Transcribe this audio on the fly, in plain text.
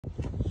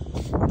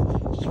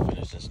Just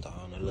finished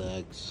installing the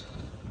lugs.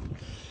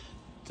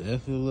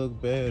 Definitely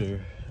look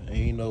better.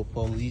 Ain't no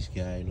police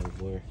guy no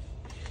more.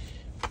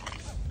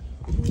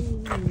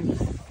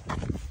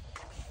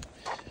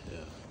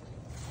 Yeah.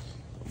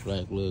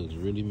 Black lugs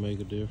really make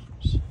a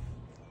difference.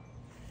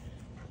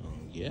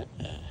 Yeah.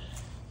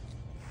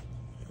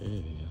 There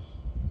you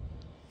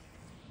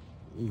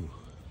go. Ooh.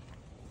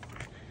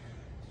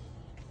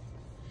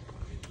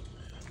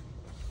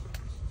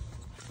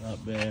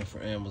 Not bad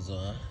for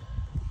Amazon.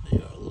 They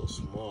are a little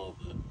small,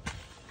 but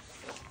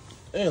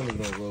damn, look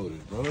at that rotor,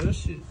 bro. That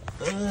shit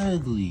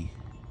ugly.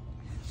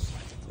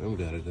 We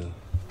gotta go.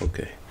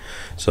 Okay,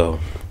 so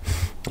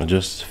I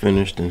just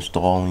finished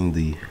installing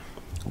the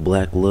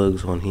black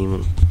lugs on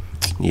Hema.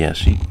 Yeah.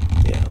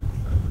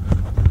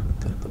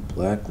 Got the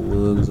black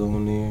lugs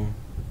on there.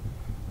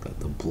 Got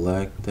the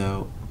blacked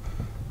out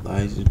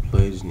license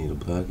plates. Need to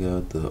black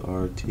out the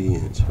RT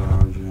and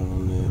charger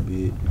on that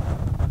bit.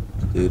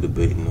 Still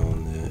debating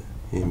on that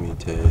Hemi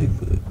tag,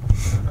 but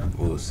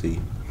we'll see.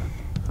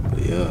 But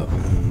yeah,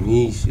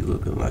 me, she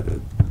looking like a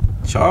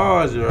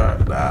charger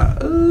right now.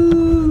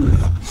 Ooh.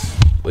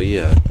 But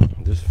yeah,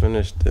 just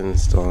finished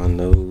installing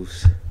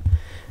those,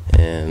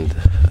 and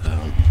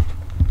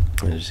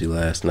as you see,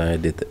 last night I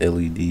did the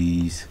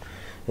LEDs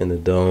in the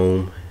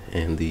dome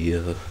and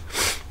the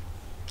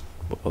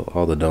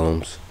all the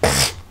domes.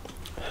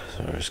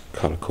 So it's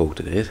kind of cold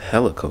today. It's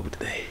hella cold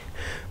today.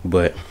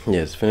 But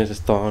yeah, just finished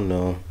installing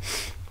them.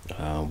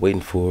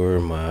 Waiting for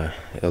my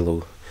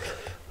LOC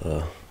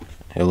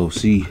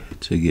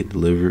to get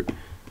delivered.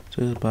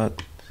 So it's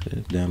about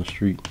down the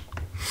street.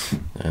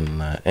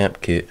 And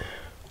amp kit.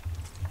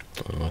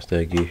 Once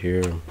that get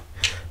here,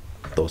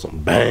 throw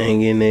some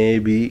bang in there,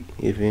 beat.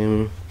 You feel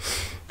me?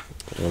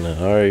 And I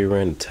already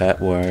ran the tap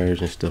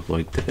wires and stuff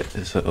like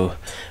that. So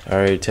I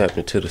already tapped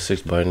into the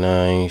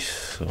 6x9s.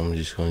 So I'm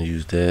just gonna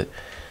use that.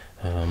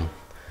 I'm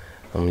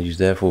gonna use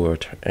that for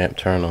amp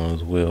turn on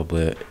as well,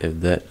 but if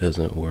that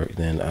doesn't work,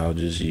 then I'll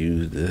just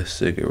use the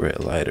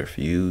cigarette lighter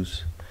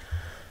fuse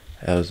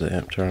as the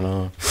amp turn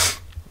on,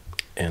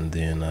 and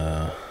then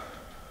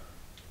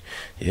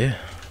yeah,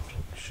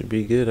 should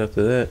be good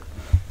after that.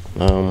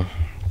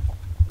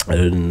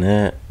 Other than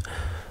that,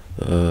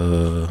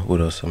 what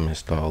else I'm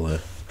installing?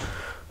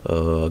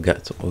 I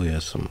got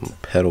some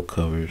pedal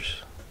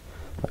covers,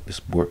 like the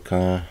sport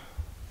kind,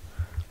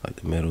 like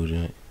the metal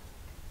joint.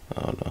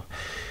 I don't know.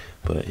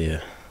 But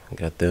yeah, I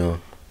got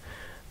them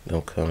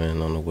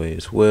coming on the way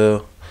as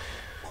well.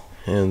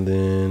 And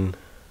then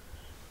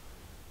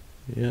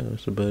yeah,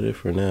 that's about it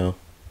for now.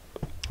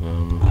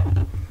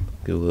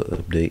 Give a little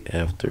update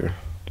after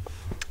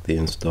the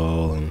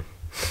install, and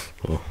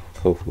well,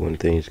 hopefully when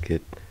things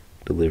get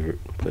delivered.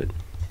 But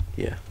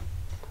yeah,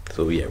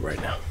 so yeah,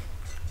 right now.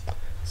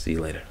 See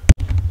you later.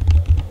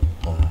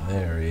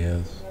 There he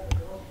is.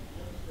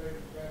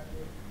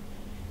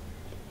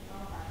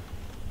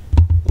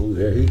 Oh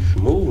yeah, he's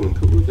smooth.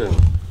 Look at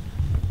him.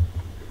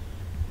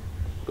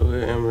 Go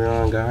ahead,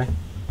 Embryon guy.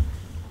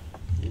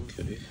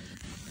 Okay.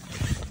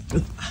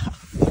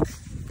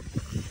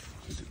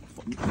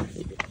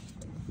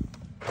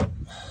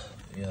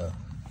 Yeah,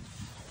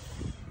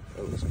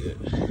 that was good.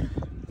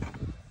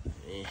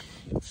 Yeah,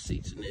 got the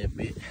seats in that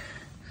bit.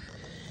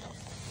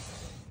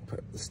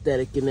 Purple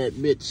static in that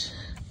bitch.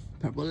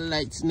 Purple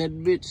lights in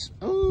that bitch.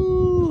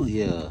 Oh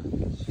yeah,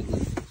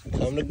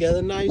 come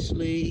together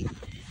nicely.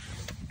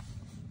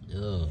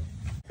 Yeah.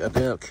 Got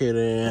the amp kit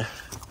in.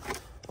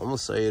 I'm gonna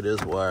save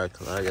this wire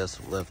because I got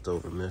some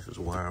leftover Memphis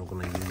wire I'm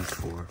gonna use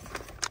for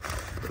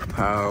the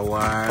power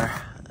wire.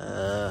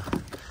 I'm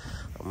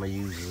gonna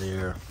use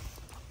there.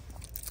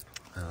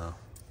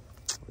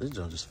 This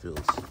joint just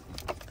feels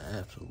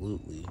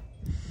absolutely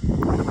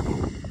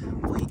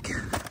weak.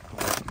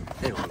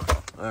 Anyway,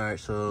 alright,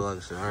 so like I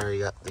said, I already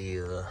got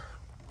the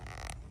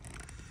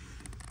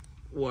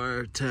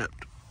wire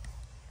tapped.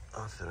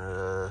 I'm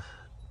finna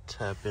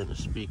tap in the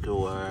speaker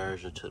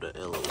wires into the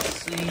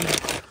LOC.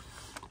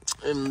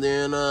 And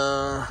then,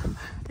 yeah,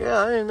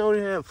 I didn't know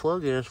they had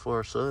plug-ins for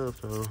a sub,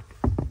 so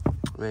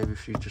maybe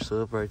future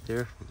sub right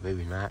there,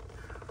 maybe not.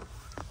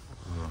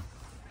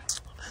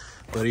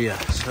 But yeah,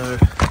 so,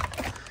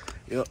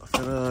 yeah,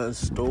 I'm gonna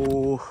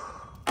install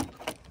the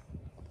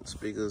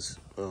speakers,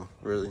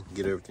 really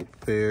get everything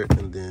prepared,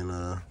 and then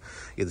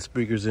get the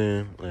speakers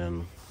in,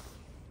 and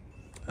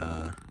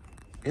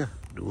yeah,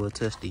 do a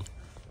testy.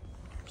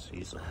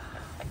 See some.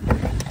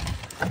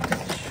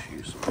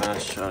 Use some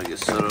match, trying to get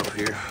set up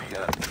here.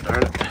 God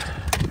darn it.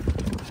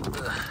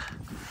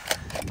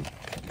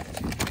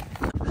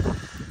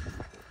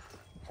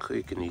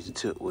 Quick and easy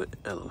tip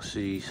with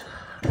LOCs.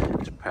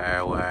 It's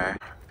power wire,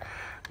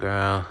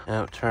 ground,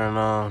 amp turn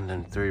on,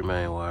 then 3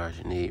 main wires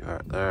you need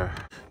right there.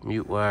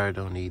 Mute wire,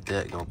 don't need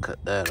that, gonna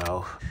cut that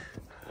off.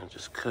 And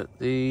just cut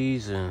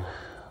these and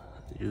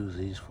use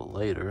these for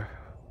later.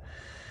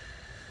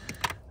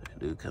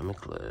 They do come in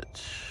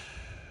clutch.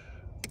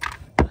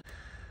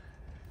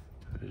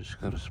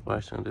 Just gotta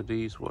splice under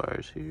these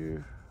wires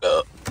here.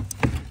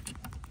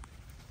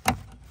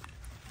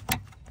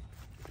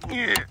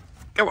 Yeah,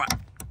 come on.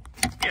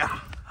 Yeah,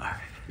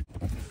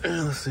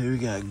 And let's see, we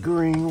got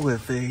green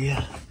with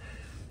a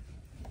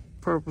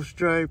purple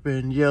stripe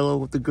and yellow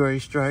with the gray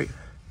stripe.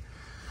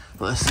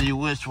 Let's see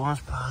which one's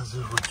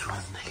positive, which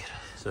one's negative.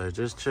 So I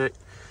just checked,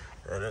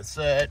 and it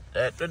said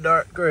that the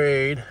dark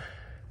green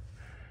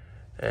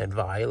and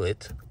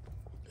violet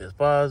is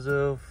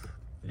positive,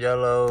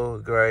 yellow,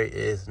 gray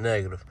is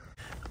negative.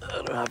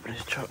 I'll hop in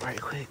this truck right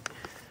quick.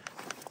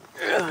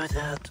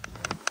 Without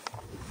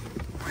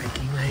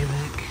breaking my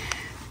neck.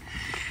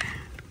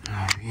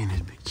 Alright, we in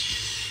this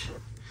bitch.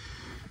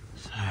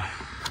 So,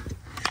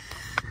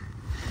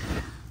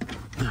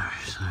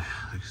 alright, so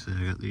like I said,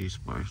 I got these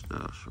spiced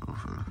out, so I'm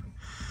gonna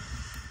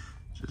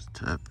just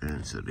tap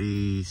into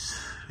these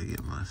to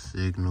get my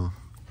signal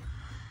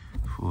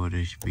for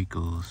the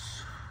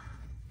speakers.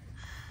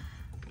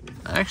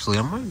 Actually,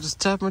 I might just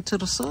tap into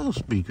the sub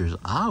speakers.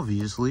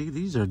 Obviously,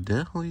 these are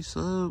definitely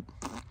sub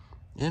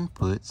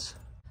inputs.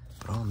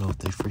 I don't know if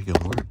they freaking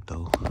work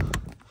though.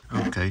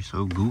 Okay,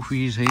 so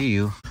goofy as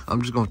hell.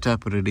 I'm just gonna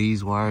tap into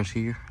these wires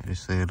here. They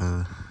said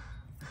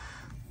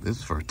this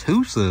is for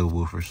 2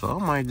 subwoofers, so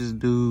I might just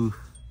do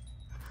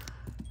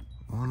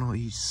one on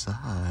each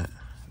side.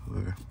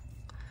 Or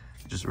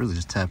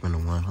just tap into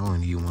one. I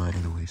only need one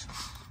anyways.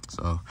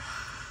 So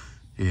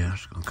yeah, I'm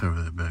just gonna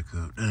cover that back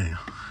up. Damn,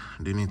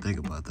 didn't even think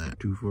about that.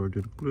 Too far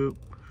to the clip.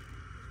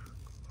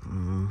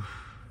 And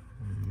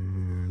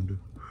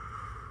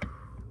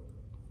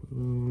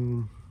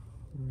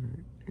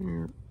right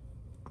there.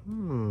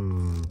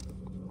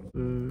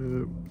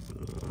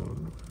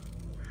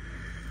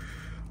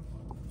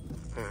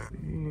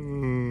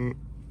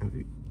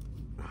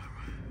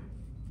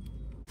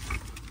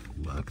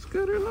 Box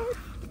cutter knife.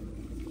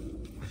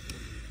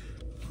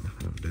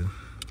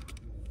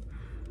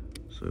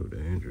 So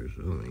dangerous.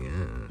 Oh my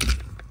god.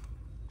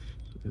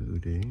 So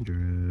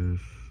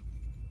dangerous.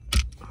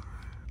 Alright.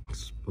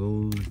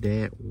 Expose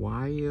that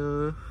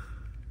wire.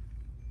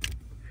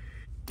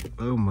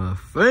 Oh, my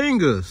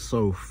fingers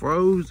so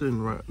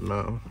frozen right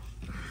now.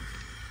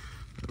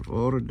 Of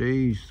all the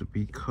days to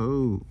be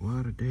cold,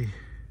 why today?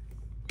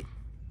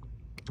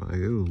 Like,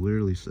 it was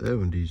literally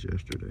 70s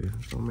yesterday.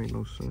 This don't make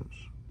no sense.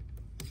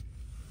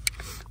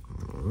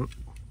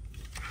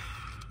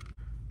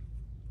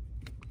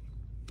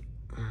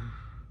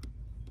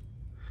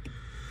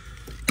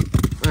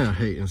 I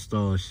hate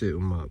installing shit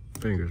with my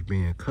fingers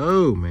being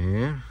cold,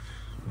 man.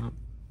 Not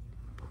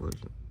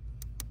pleasant.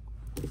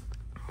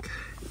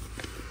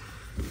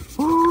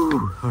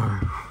 Woo! All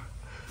right.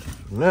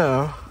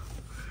 Now,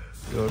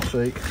 you're gonna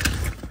take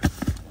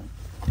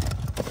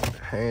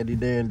handy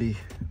dandy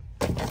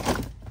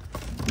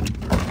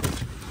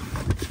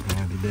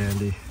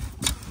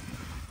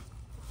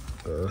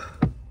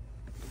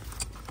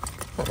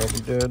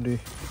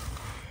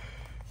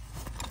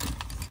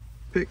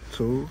pick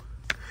tool,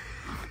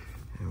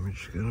 and we're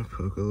just gonna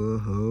poke a little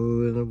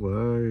hole in the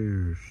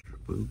wires.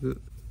 Poke it.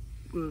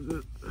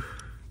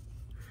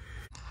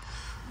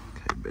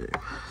 Okay, babe.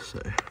 So,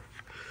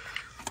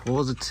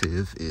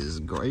 positive is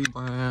gray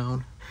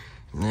brown,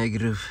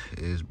 negative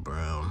is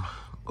brown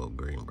or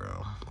green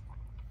brown.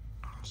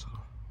 So,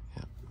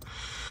 yeah.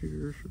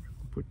 Here, so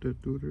put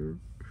that through there.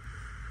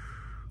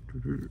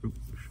 Put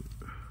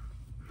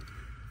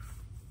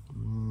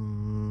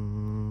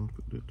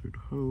that through the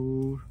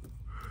hole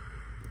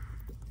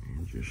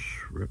and just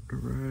wrap the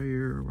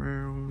wire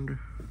around.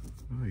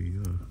 Oh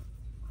yeah.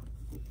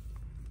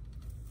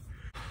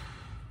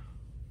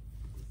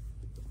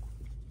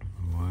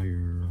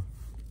 Wire.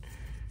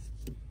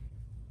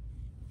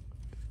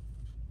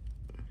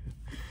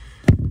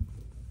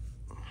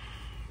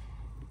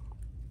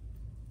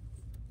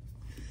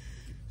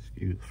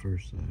 Excuse the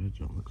first side, it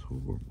just looks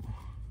horrible.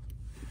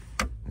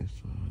 This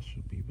side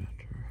should be better.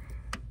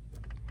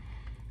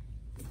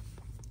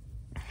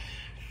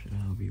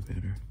 Shall be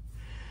better.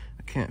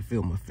 I can't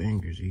feel my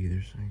fingers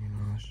either, so you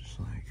know, it's just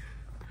like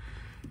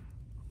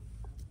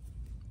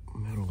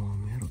metal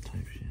on metal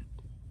type shit.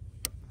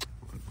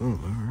 But boom,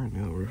 alright,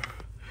 now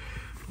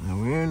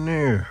we're in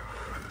there.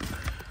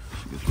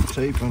 Let's get some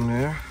tape on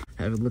there.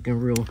 Have it looking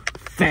real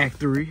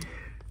factory.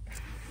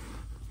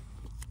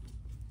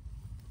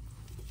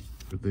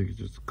 I think it's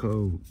just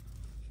cold.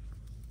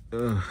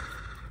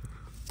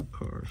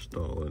 Car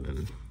stalling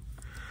in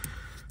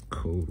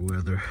cold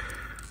weather.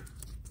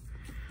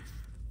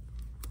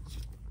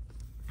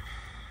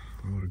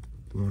 What a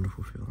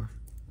wonderful feeling.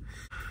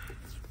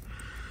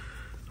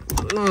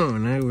 Oh,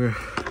 now we're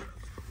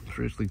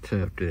officially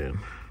tapped in.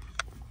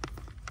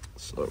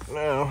 So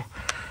now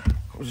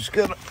I'm just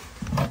gonna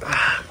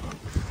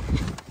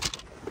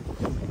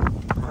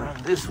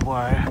run this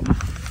wire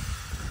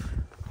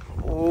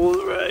all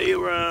the way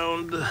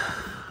around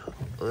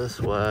this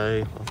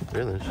way.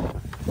 Really?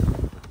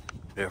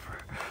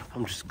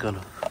 I'm just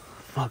gonna,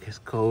 fuck, it's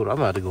cold. I'm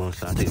about to go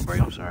inside, take a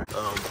break, I'm sorry.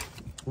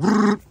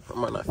 I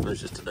might not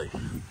finish this today,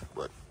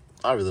 but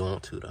I really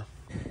want to though.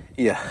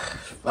 Yeah,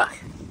 bye.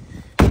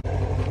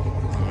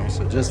 Alright,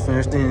 so just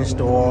finished the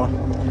install.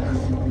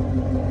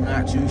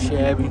 Not too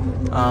shabby.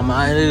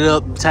 I ended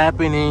up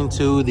tapping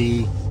into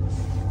the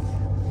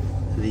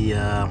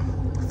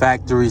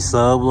factory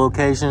sub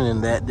location,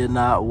 and that did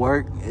not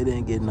work. It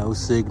didn't get no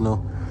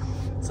signal.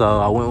 So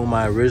I went with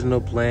my original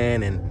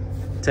plan and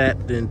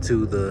tapped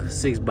into the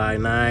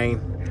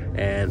 6x9,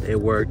 and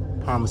it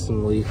worked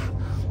promisingly.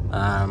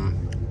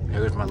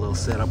 Here's my little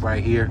setup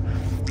right here.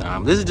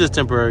 This is just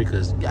temporary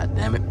because, god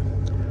damn it,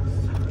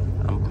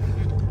 I'm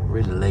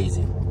really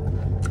lazy.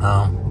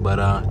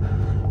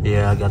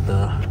 Yeah, I got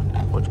the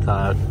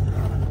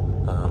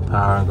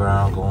power and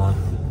ground going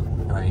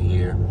right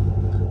here.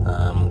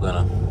 I'm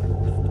gonna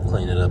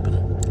clean it up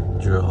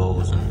and drill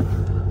holes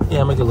and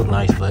yeah, make it look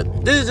nice.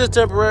 But this is just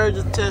temporary,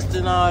 just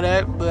testing all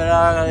that. But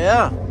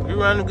yeah, we're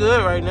running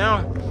good right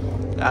now.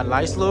 Got a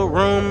nice little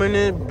room in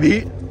it,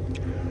 beat,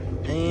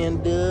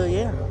 and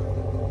yeah.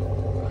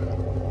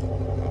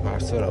 My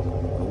setup.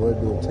 I would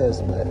do a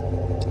test, but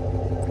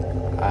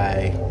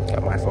I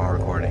got my phone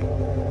recording.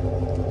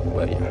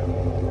 But yeah,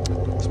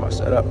 that's my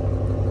setup.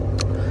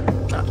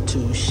 Not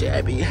too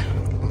shabby,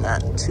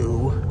 not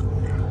too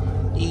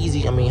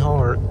easy. I mean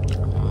hard.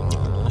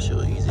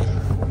 Sure easy.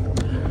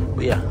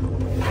 But yeah.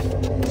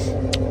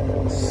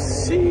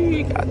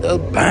 See, got the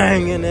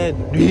bang in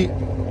that beat.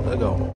 Let's go.